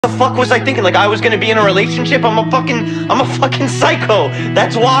The fuck was I thinking? Like I was gonna be in a relationship? I'm a fucking psycho.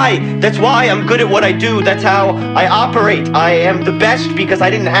 That's why I'm good at what I do. That's how I operate. I am the best because I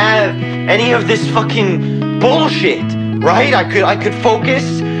didn't have any of this fucking bullshit, right? I could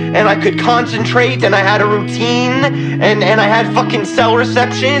focus and I could concentrate and I had a routine and I had fucking cell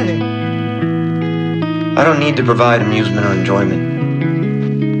reception. I don't need to provide amusement or enjoyment.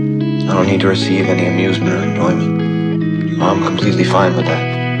 I don't need to receive any amusement or enjoyment. I'm completely fine with that.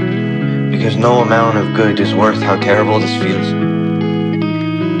 Because no amount of good is worth how terrible this feels.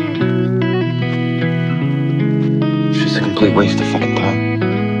 It's just a complete waste of fucking time.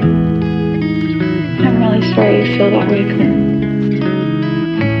 I'm really sorry you feel that way, Clint.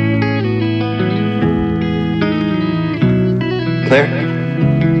 Claire?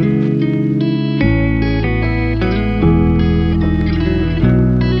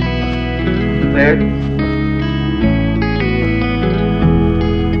 Claire?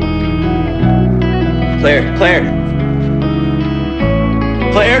 Claire,